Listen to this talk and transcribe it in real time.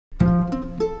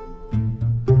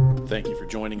Thank you for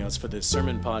joining us for this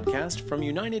sermon podcast from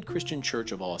United Christian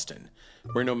Church of Austin,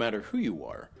 where no matter who you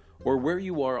are or where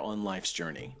you are on life's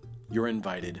journey, you're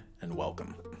invited and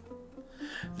welcome.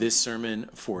 This sermon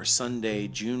for Sunday,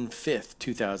 June 5th,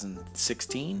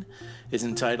 2016, is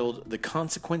entitled The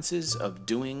Consequences of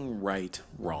Doing Right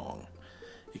Wrong.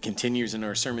 It continues in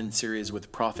our sermon series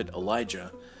with Prophet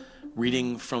Elijah,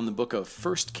 reading from the book of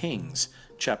 1 Kings,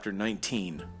 chapter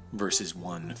 19, verses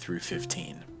 1 through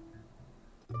 15.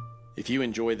 If you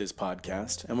enjoy this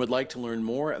podcast and would like to learn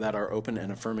more about our open and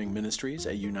affirming ministries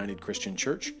at United Christian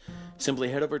Church, simply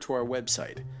head over to our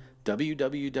website,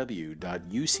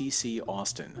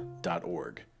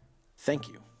 www.uccaustin.org. Thank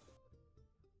you.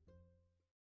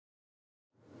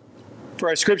 For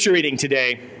our scripture reading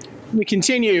today, we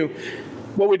continue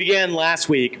what we began last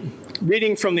week,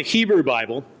 reading from the Hebrew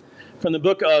Bible, from the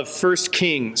book of 1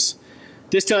 Kings,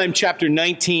 this time chapter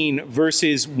 19,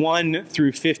 verses 1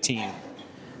 through 15.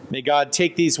 May God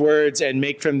take these words and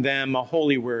make from them a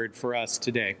holy word for us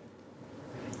today.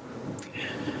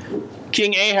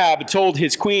 King Ahab told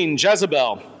his queen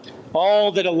Jezebel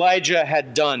all that Elijah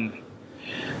had done,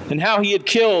 and how he had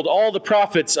killed all the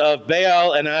prophets of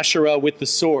Baal and Asherah with the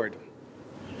sword.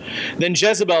 Then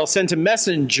Jezebel sent a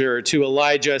messenger to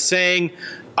Elijah, saying,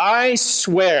 "I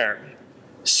swear,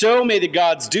 so may the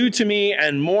gods do to me,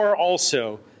 and more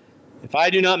also, if I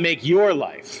do not make your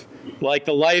life like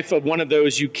the life of one of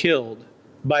those you killed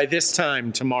by this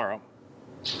time tomorrow."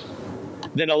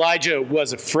 Then Elijah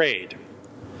was afraid.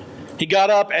 He got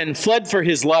up and fled for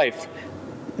his life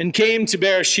and came to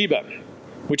Beersheba,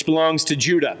 which belongs to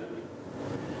Judah.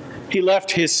 He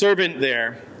left his servant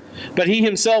there, but he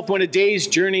himself went a day's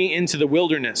journey into the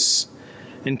wilderness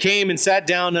and came and sat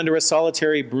down under a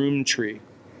solitary broom tree.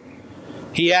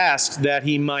 He asked that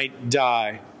he might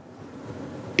die.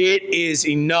 "It is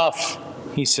enough,"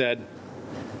 he said.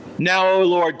 "Now, O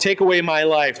Lord, take away my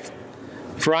life,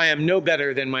 for I am no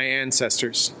better than my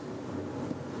ancestors."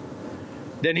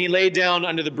 Then he lay down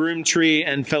under the broom tree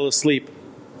and fell asleep.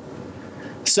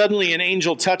 Suddenly an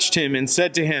angel touched him and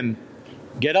said to him,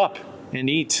 "Get up and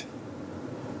eat."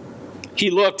 He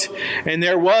looked, and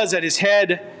there was at his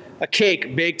head a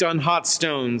cake baked on hot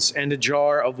stones and a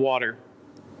jar of water.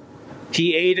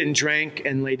 He ate and drank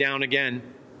and lay down again.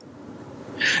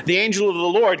 The angel of the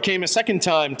Lord came a second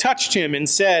time, touched him, and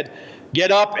said,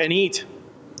 "Get up and eat.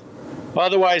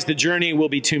 Otherwise the journey will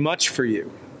be too much for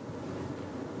you."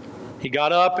 He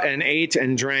got up and ate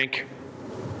and drank.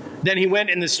 Then he went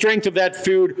in the strength of that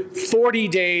food 40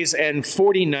 days and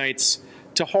 40 nights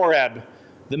to Horeb,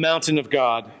 the mountain of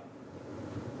God.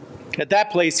 At that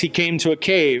place he came to a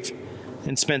cave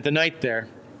and spent the night there.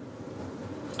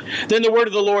 Then the word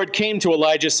of the Lord came to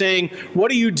Elijah, saying,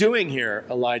 "What are you doing here,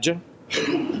 Elijah?"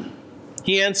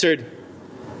 He answered,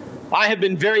 "I have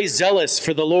been very zealous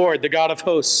for the Lord, the God of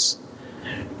hosts.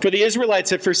 For the Israelites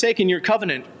have forsaken your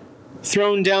covenant,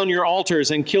 thrown down your altars,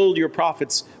 and killed your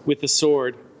prophets with the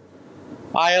sword.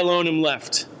 I alone am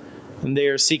left, and they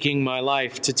are seeking my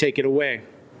life to take it away."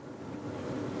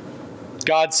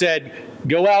 God said,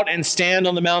 "Go out and stand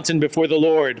on the mountain before the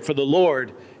Lord, for the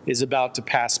Lord is about to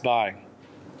pass by."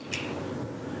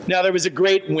 Now there was a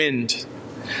great wind,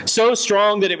 so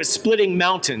strong that it was splitting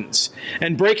mountains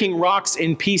and breaking rocks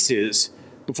in pieces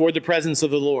before the presence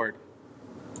of the Lord.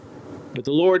 But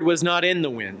the Lord was not in the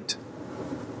wind.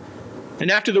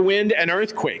 And after the wind, an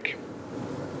earthquake.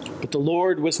 But the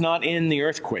Lord was not in the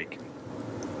earthquake.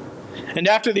 And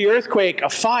after the earthquake, a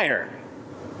fire.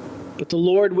 But the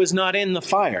Lord was not in the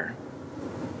fire.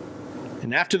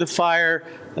 And after the fire,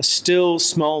 a still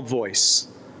small voice,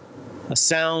 a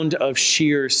sound of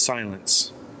sheer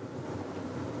silence.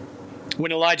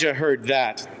 When Elijah heard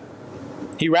that,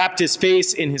 he wrapped his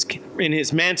face in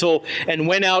his mantle and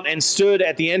went out and stood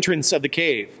at the entrance of the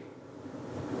cave.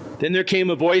 Then there came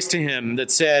a voice to him that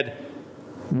said,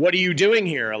 "What are you doing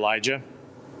here, Elijah?"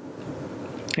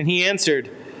 And he answered,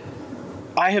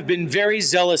 "I have been very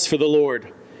zealous for the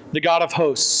Lord, the God of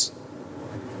hosts.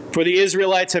 For the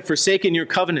Israelites have forsaken your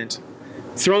covenant,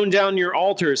 thrown down your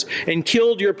altars, and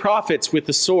killed your prophets with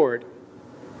the sword.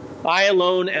 I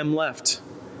alone am left,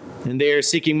 and they are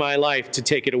seeking my life to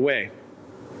take it away."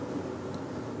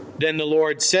 Then the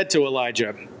Lord said to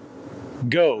Elijah,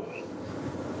 "Go,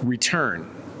 return."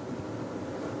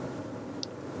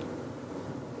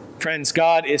 Friends,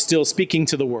 God is still speaking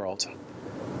to the world.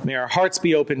 May our hearts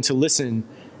be open to listen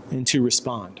and to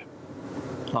respond.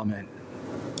 Amen.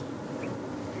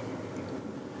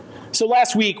 So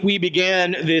last week we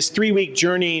began this 3-week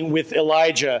journey with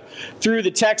Elijah through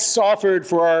the texts offered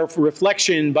for our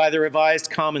reflection by the Revised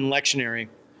Common Lectionary.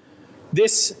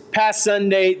 This past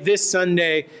Sunday, this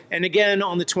Sunday, and again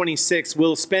on the 26th,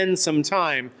 we'll spend some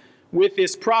time with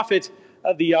this prophet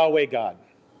of the Yahweh God,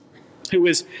 who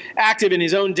was active in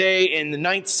his own day in the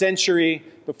 9th century,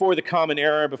 before the Common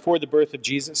Era, before the birth of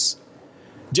Jesus,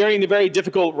 during the very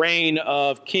difficult reign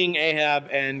of King Ahab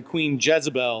and Queen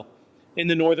Jezebel in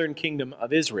the northern kingdom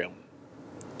of Israel.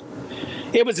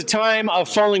 It was a time of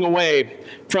falling away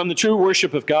from the true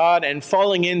worship of God and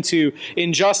falling into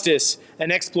injustice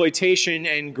and exploitation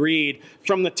and greed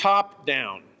from the top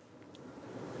down.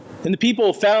 And the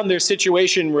people found their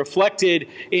situation reflected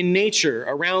in nature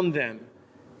around them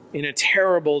in a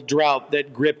terrible drought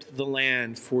that gripped the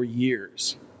land for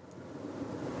years.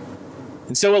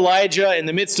 And so Elijah, in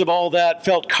the midst of all that,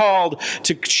 felt called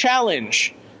to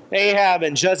challenge Ahab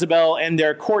and Jezebel and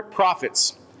their court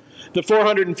prophets, the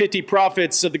 450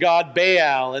 prophets of the god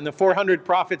Baal and the 400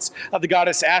 prophets of the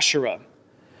goddess Asherah.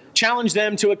 Challenge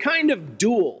them to a kind of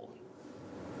duel,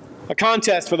 a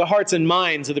contest for the hearts and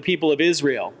minds of the people of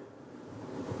Israel,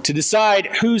 to decide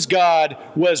whose God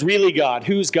was really God,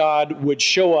 whose God would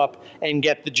show up and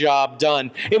get the job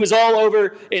done. It was all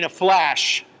over in a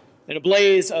flash, in a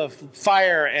blaze of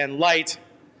fire and light,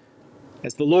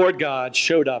 as the Lord God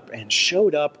showed up, and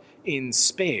showed up in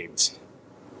spades.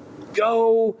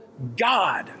 Go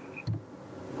God!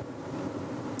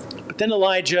 But then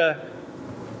Elijah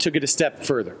took it a step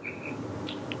further.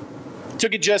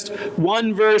 Took it just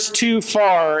one verse too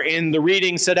far in the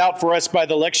reading set out for us by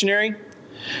the lectionary.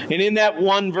 And in that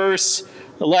one verse,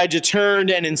 Elijah turned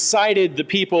and incited the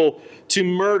people to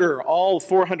murder all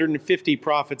 450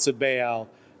 prophets of Baal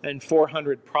and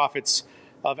 400 prophets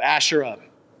of Asherah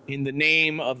in the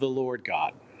name of the Lord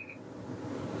God.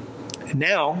 And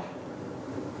now,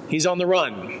 he's on the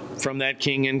run from that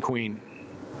king and queen.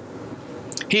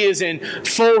 He is in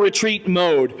full retreat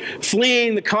mode,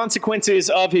 fleeing the consequences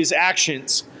of his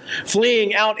actions,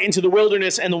 fleeing out into the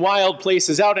wilderness and the wild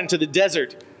places, out into the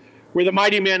desert, where the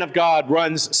mighty man of God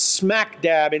runs smack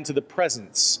dab into the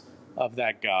presence of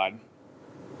that God.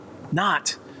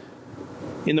 Not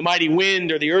in the mighty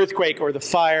wind or the earthquake or the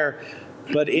fire,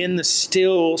 but in the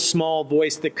still small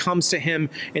voice that comes to him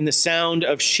in the sound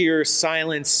of sheer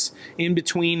silence in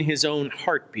between his own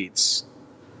heartbeats.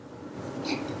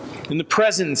 In the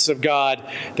presence of God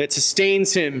that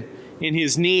sustains him in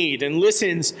his need and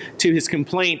listens to his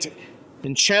complaint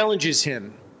and challenges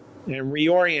him and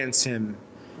reorients him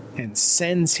and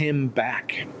sends him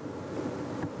back.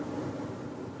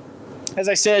 As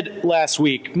I said last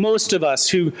week, most of us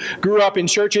who grew up in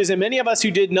churches and many of us who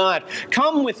did not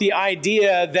come with the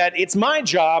idea that it's my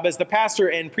job as the pastor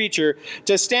and preacher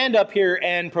to stand up here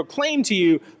and proclaim to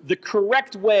you the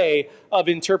correct way of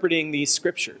interpreting these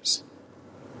scriptures.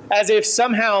 As if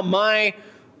somehow my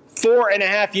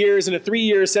 4.5 years and a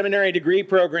 3-year seminary degree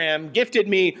program gifted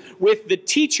me with the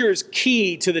teacher's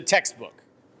key to the textbook.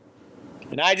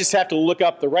 And I just have to look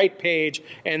up the right page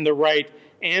and the right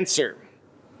answer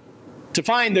to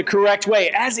find the correct way,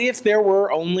 as if there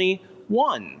were only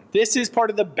one. This is part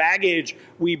of the baggage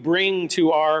we bring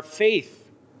to our faith.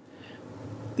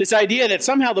 This idea that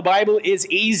somehow the Bible is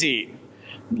easy,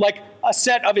 like a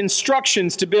set of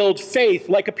instructions to build faith,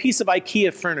 like a piece of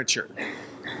IKEA furniture.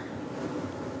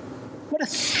 What a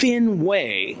thin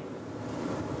way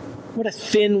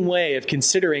of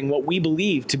considering what we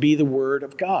believe to be the Word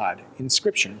of God in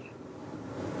Scripture.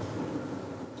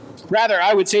 Rather,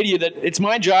 I would say to you that it's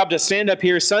my job to stand up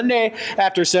here Sunday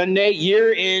after Sunday,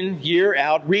 year in, year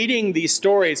out, reading these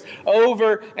stories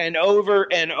over and over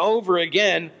and over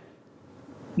again,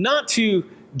 not to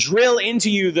drill into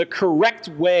you the correct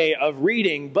way of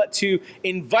reading, but to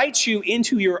invite you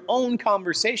into your own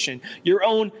conversation, your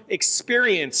own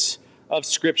experience of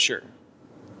Scripture.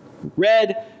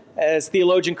 Read, as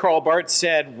theologian Karl Barth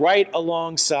said, right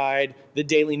alongside the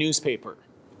daily newspaper,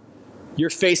 your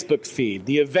Facebook feed,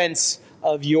 the events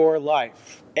of your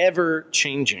life, ever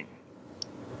changing.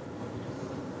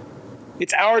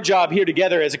 It's our job here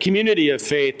together as a community of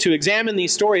faith to examine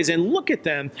these stories and look at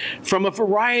them from a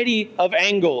variety of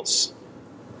angles,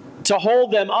 to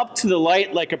hold them up to the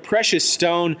light like a precious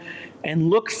stone and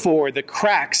look for the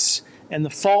cracks and the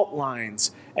fault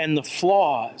lines and the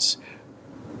flaws,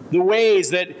 the ways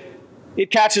that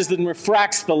it catches and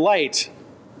refracts the light,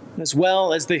 as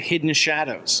well as the hidden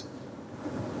shadows.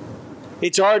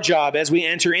 It's our job as we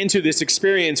enter into this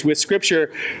experience with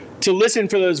Scripture to listen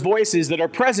for those voices that are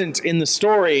present in the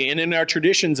story and in our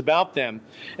traditions about them,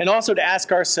 and also to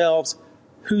ask ourselves,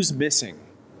 who's missing?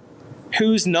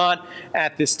 Who's not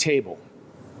at this table?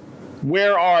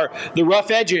 Where are the rough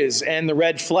edges and the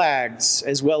red flags,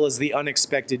 as well as the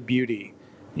unexpected beauty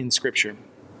in Scripture?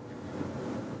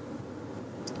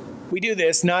 We do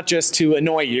this not just to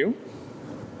annoy you,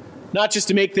 not just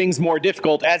to make things more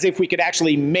difficult, as if we could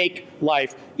actually make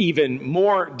life even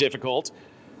more difficult,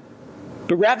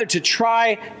 but rather to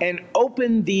try and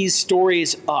open these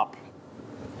stories up,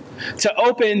 to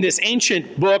open this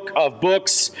ancient book of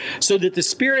books so that the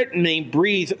Spirit may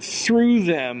breathe through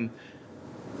them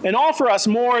and offer us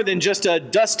more than just a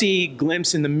dusty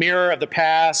glimpse in the mirror of the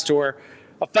past or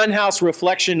a funhouse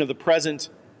reflection of the present,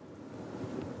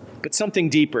 but something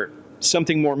deeper,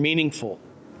 something more meaningful,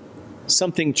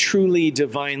 something truly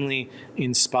divinely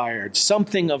inspired,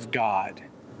 something of God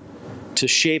to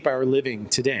shape our living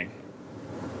today.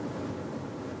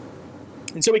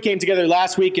 And so we came together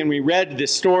last week and we read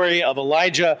this story of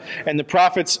Elijah and the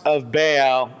prophets of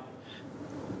Baal,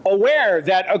 aware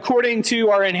that according to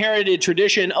our inherited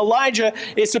tradition, Elijah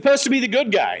is supposed to be the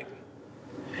good guy.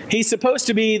 He's supposed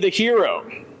to be the hero.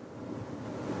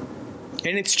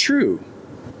 And it's true,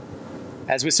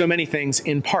 as with so many things,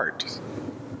 in part.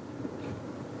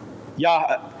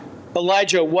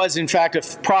 Elijah was in fact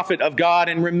a prophet of God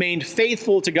and remained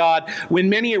faithful to God when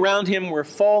many around him were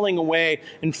falling away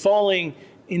and falling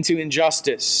into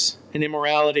injustice and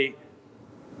immorality.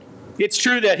 It's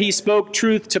true that he spoke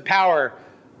truth to power.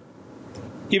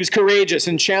 He was courageous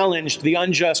and challenged the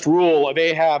unjust rule of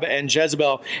Ahab and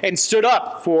Jezebel and stood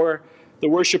up for the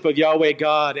worship of Yahweh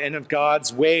God and of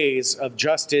God's ways of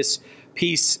justice,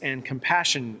 peace, and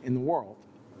compassion in the world.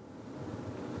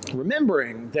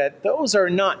 Remembering that those are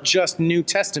not just New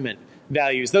Testament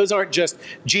values. Those aren't just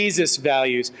Jesus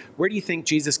values. Where do you think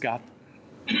Jesus got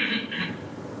them?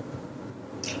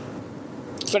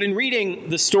 But in reading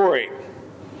the story,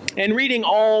 and reading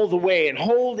all the way and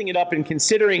holding it up and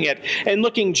considering it and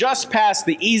looking just past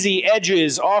the easy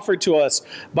edges offered to us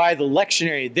by the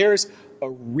lectionary, there's a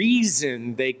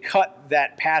reason they cut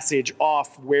that passage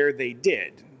off where they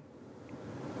did.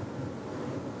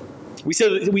 We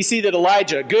see that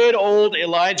Elijah, good old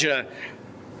Elijah,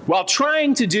 while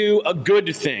trying to do a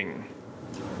good thing,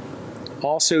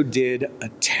 also did a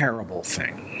terrible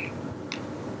thing.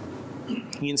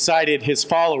 He incited his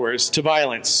followers to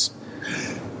violence.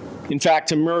 In fact,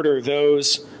 to murder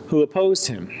those who opposed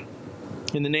him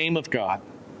in the name of God.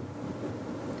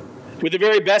 With the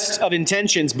very best of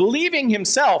intentions, believing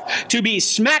himself to be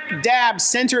smack dab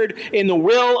centered in the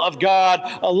will of God,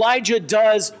 Elijah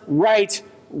does right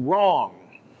wrong.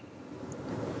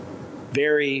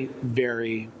 Very,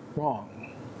 very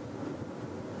wrong.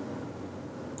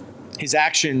 His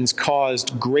actions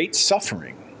caused great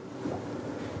suffering.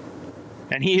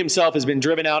 And he himself has been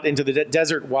driven out into the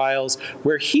desert wilds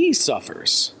where he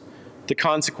suffers the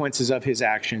consequences of his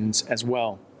actions as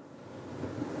well.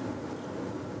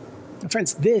 And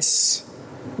friends, this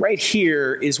right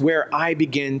here is where I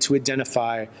begin to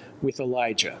identify with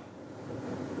Elijah.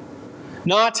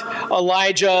 Not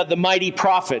Elijah, the mighty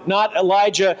prophet, not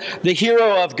Elijah, the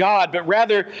hero of God, but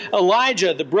rather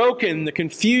Elijah, the broken, the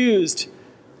confused,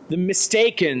 the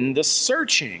mistaken, the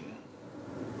searching.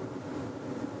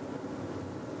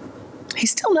 He's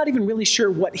still not even really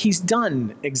sure what he's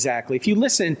done exactly. If you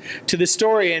listen to the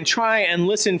story and try and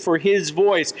listen for his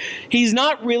voice, he's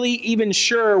not really even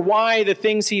sure why the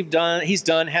things he's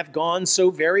done have gone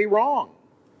so very wrong.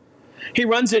 He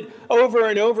runs it over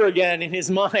and over again in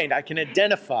his mind. I can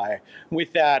identify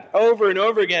with that over and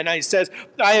over again. He says,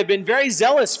 I have been very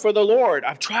zealous for the Lord.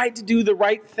 I've tried to do the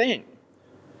right thing.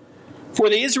 For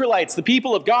the Israelites, the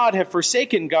people of God, have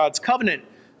forsaken God's covenant,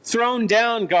 thrown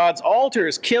down God's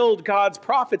altars, killed God's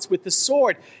prophets with the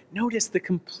sword. Notice the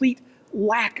complete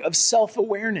lack of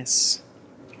self-awareness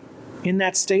in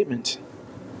that statement.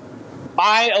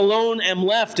 I alone am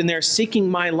left, and they're seeking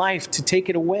my life to take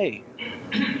it away.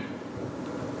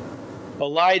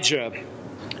 Elijah,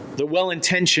 the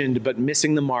well-intentioned but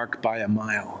missing the mark by a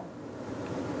mile.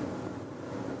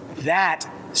 That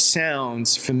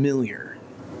sounds familiar.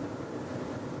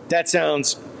 That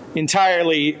sounds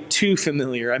entirely too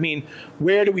familiar. I mean,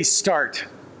 where do we start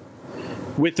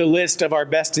with the list of our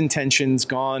best intentions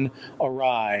gone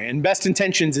awry? And best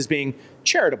intentions is being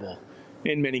charitable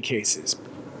in many cases.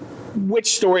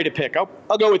 Which story to pick?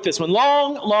 I'll go with this one.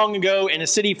 Long, long ago in a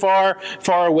city far,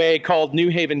 far away called New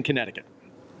Haven, Connecticut.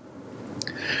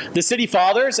 The city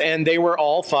fathers, and they were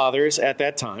all fathers at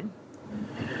that time,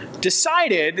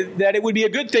 decided that it would be a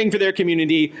good thing for their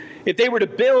community if they were to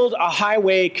build a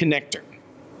highway connector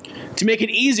to make it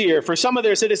easier for some of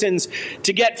their citizens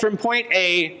to get from point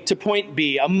A to point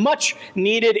B, a much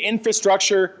needed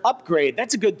infrastructure upgrade.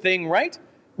 That's a good thing, right?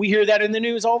 We hear that in the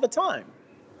news all the time.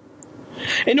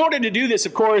 In order to do this,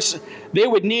 of course, they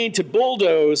would need to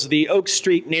bulldoze the Oak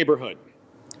Street neighborhood.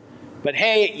 But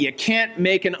hey, you can't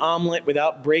make an omelet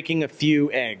without breaking a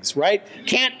few eggs, right?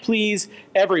 Can't please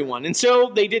everyone. And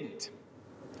so they didn't.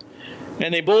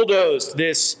 And they bulldozed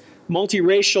this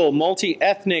multiracial,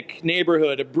 multi-ethnic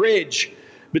neighborhood, a bridge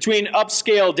between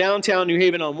upscale downtown New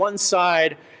Haven on one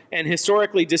side and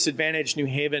historically disadvantaged New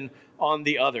Haven on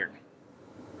the other.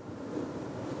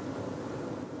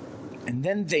 And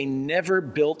then they never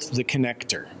built the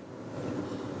connector.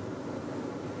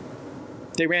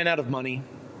 They ran out of money.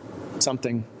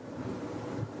 Something.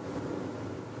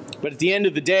 But at the end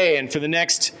of the day, and for the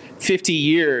next 50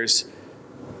 years,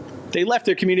 they left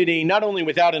their community not only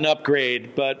without an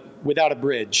upgrade, but without a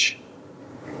bridge.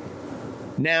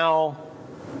 Now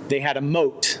they had a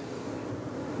moat,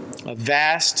 a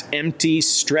vast, empty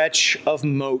stretch of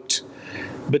moat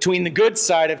between the good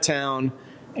side of town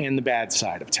and the bad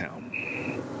side of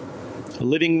town. A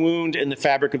living wound in the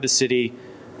fabric of the city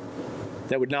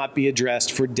that would not be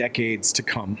addressed for decades to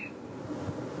come.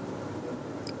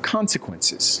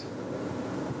 Consequences,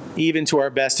 even to our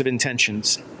best of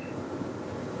intentions.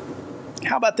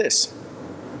 How about this?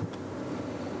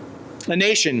 A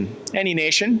nation, any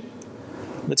nation,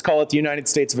 let's call it the United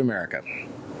States of America.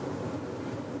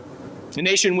 A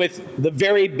nation with the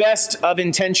very best of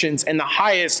intentions and the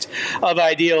highest of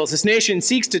ideals. This nation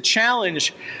seeks to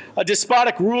challenge a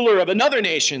despotic ruler of another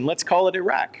nation, let's call it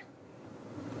Iraq.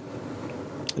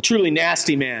 A truly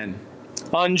nasty man,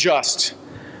 unjust,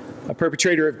 a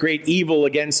perpetrator of great evil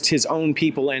against his own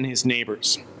people and his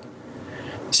neighbors.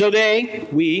 So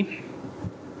we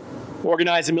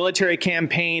organize a military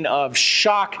campaign of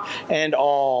shock and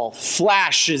awe,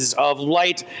 flashes of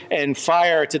light and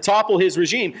fire to topple his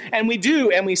regime. And we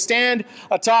do, and we stand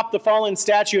atop the fallen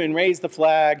statue and raise the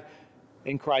flag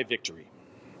and cry victory.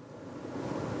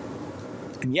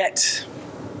 And yet,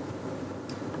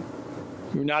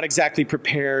 we're not exactly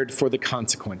prepared for the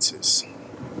consequences.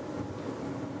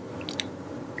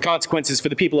 Consequences for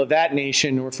the people of that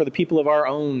nation, or for the people of our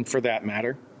own, for that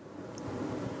matter.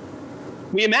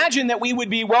 We imagine that we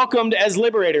would be welcomed as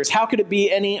liberators. How could it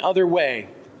be any other way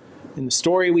in the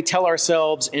story we tell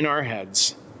ourselves in our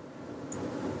heads?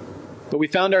 But we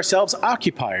found ourselves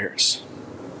occupiers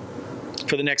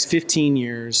for the next 15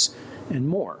 years and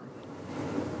more.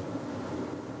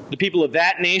 The people of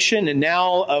that nation, and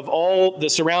now of all the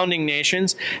surrounding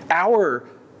nations, our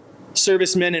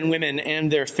servicemen and women and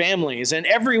their families, and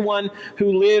everyone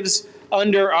who lives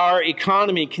under our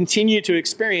economy continue to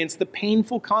experience the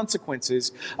painful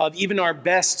consequences of even our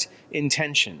best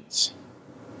intentions.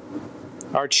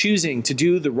 Our choosing to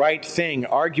do the right thing,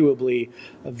 arguably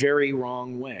a very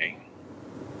wrong way.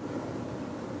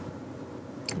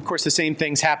 Of course, the same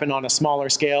things happen on a smaller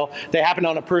scale. They happen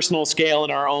on a personal scale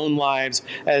in our own lives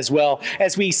as well,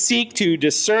 as we seek to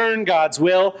discern God's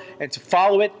will and to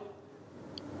follow it,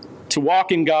 to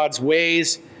walk in God's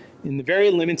ways in the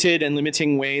very limited and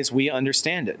limiting ways we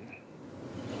understand it.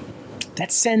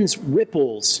 That sends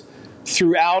ripples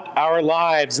throughout our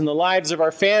lives and the lives of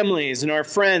our families and our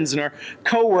friends and our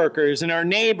coworkers and our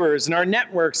neighbors and our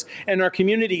networks and our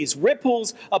communities.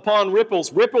 Ripples upon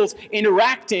ripples, ripples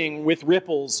interacting with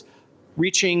ripples,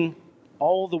 reaching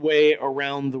all the way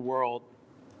around the world.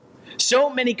 So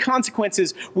many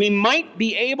consequences we might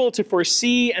be able to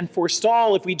foresee and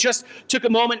forestall if we just took a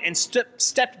moment and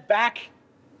stepped back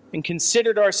and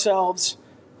considered ourselves,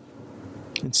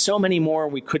 and so many more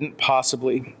we couldn't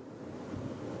possibly.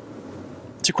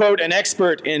 To quote an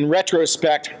expert in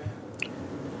retrospect,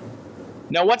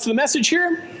 now what's the message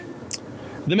here?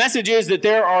 The message is that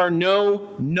there are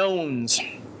no knowns.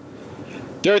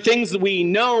 There are things that we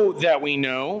know that we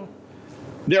know.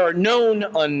 There are known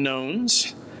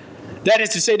unknowns. That is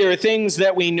to say, there are things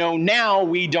that we know now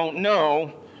we don't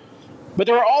know, but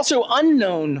there are also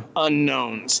unknown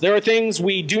unknowns. There are things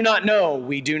we do not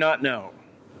know.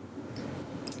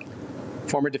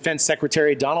 Former Defense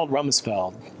Secretary Donald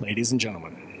Rumsfeld, ladies and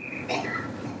gentlemen.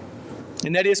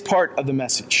 And that is part of the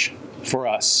message for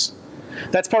us.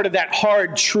 That's part of that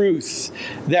hard truth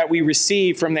that we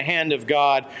receive from the hand of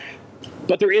God.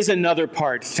 But there is another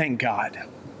part, thank God.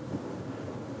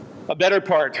 A better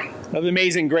part of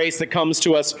amazing grace that comes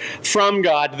to us from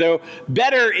God, though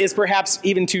better is perhaps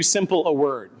even too simple a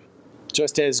word,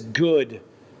 just as good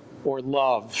or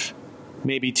love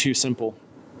may be too simple.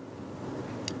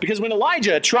 Because when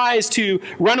Elijah tries to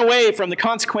run away from the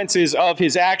consequences of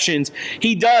his actions,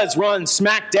 he does run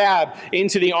smack dab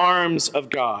into the arms of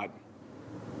God.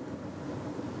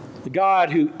 The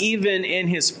God who, even in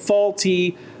his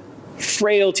faulty,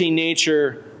 frailty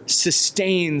nature,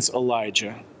 sustains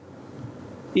Elijah,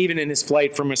 even in his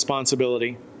flight from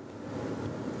responsibility.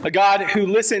 A God who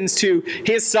listens to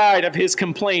his side of his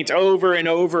complaint over and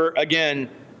over again,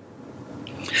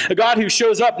 A God who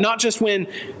shows up not just when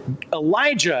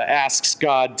Elijah asks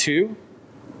God to,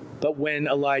 but when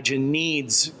Elijah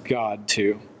needs God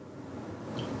to,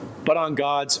 but on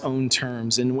God's own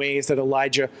terms, in ways that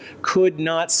Elijah could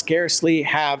not scarcely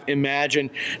have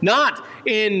imagined. Not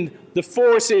in the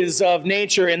forces of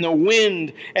nature and the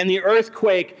wind and the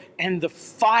earthquake and the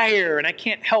fire. And I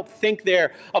can't help think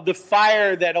there of the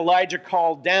fire that Elijah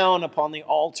called down upon the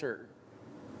altar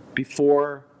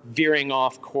before veering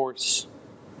off course.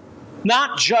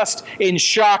 Not just in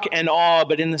shock and awe,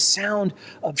 but in the sound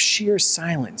of sheer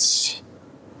silence,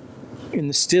 in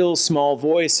the still small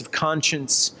voice of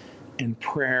conscience and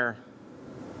prayer.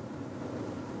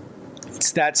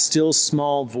 It's that still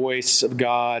small voice of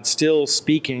God, still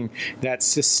speaking, that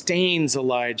sustains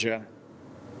Elijah,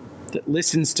 that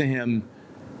listens to him,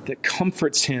 that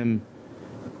comforts him,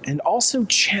 and also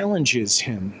challenges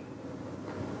him.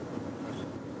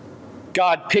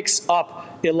 God picks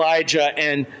up Elijah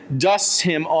and dusts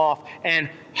him off and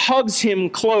hugs him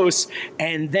close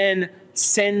and then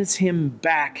sends him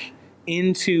back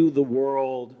into the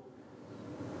world,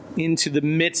 into the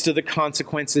midst of the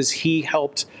consequences he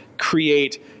helped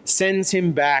create, sends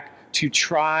him back to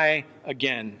try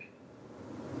again.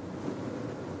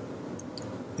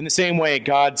 In the same way,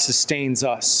 God sustains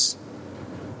us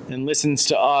and listens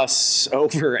to us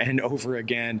over and over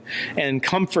again, and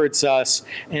comforts us,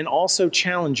 and also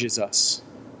challenges us.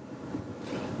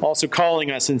 Also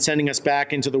calling us and sending us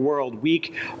back into the world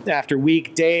week after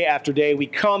week, day after day. We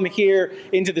come here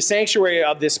into the sanctuary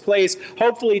of this place,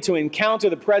 hopefully to encounter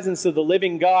the presence of the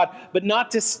living God, but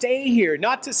not to stay here,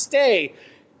 not to stay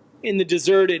in the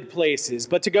deserted places,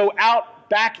 but to go out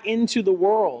back into the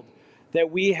world that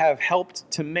we have helped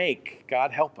to make.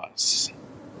 God help us.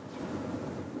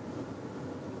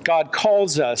 God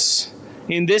calls us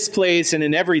in this place and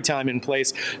in every time and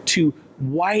place to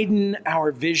widen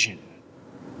our vision.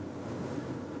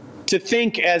 To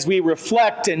think as we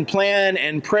reflect and plan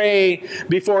and pray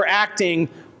before acting,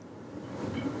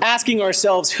 asking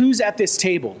ourselves, who's at this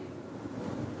table?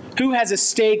 Who has a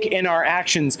stake in our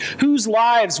actions? Whose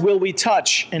lives will we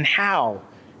touch and how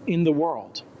in the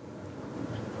world?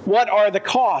 What are the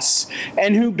costs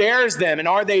and who bears them? And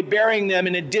are they bearing them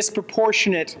in a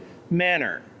disproportionate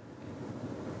manner?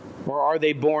 Or are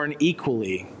they borne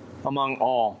equally among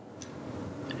all?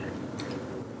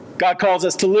 God calls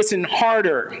us to listen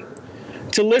harder,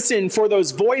 to listen for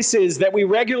those voices that we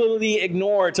regularly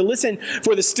ignore, to listen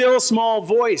for the still small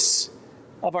voice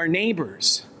of our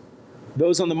neighbors,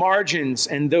 those on the margins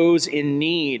and those in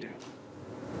need.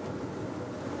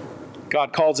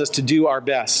 God calls us to do our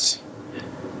best.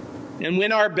 And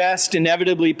when our best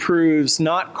inevitably proves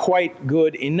not quite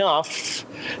good enough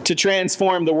to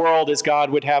transform the world as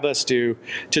God would have us do,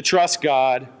 to trust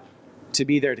God, to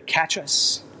be there to catch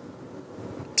us,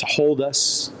 to hold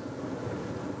us,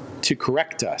 to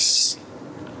correct us,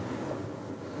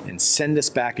 and send us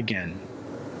back again.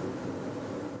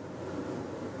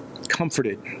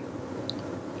 Comforted,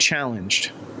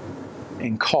 challenged,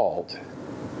 and called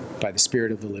by the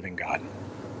Spirit of the living God.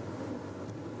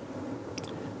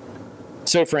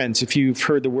 So, friends, if you've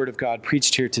heard the word of God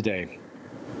preached here today,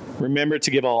 remember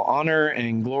to give all honor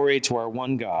and glory to our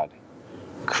one God,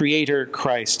 Creator,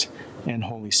 Christ, and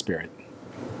Holy Spirit.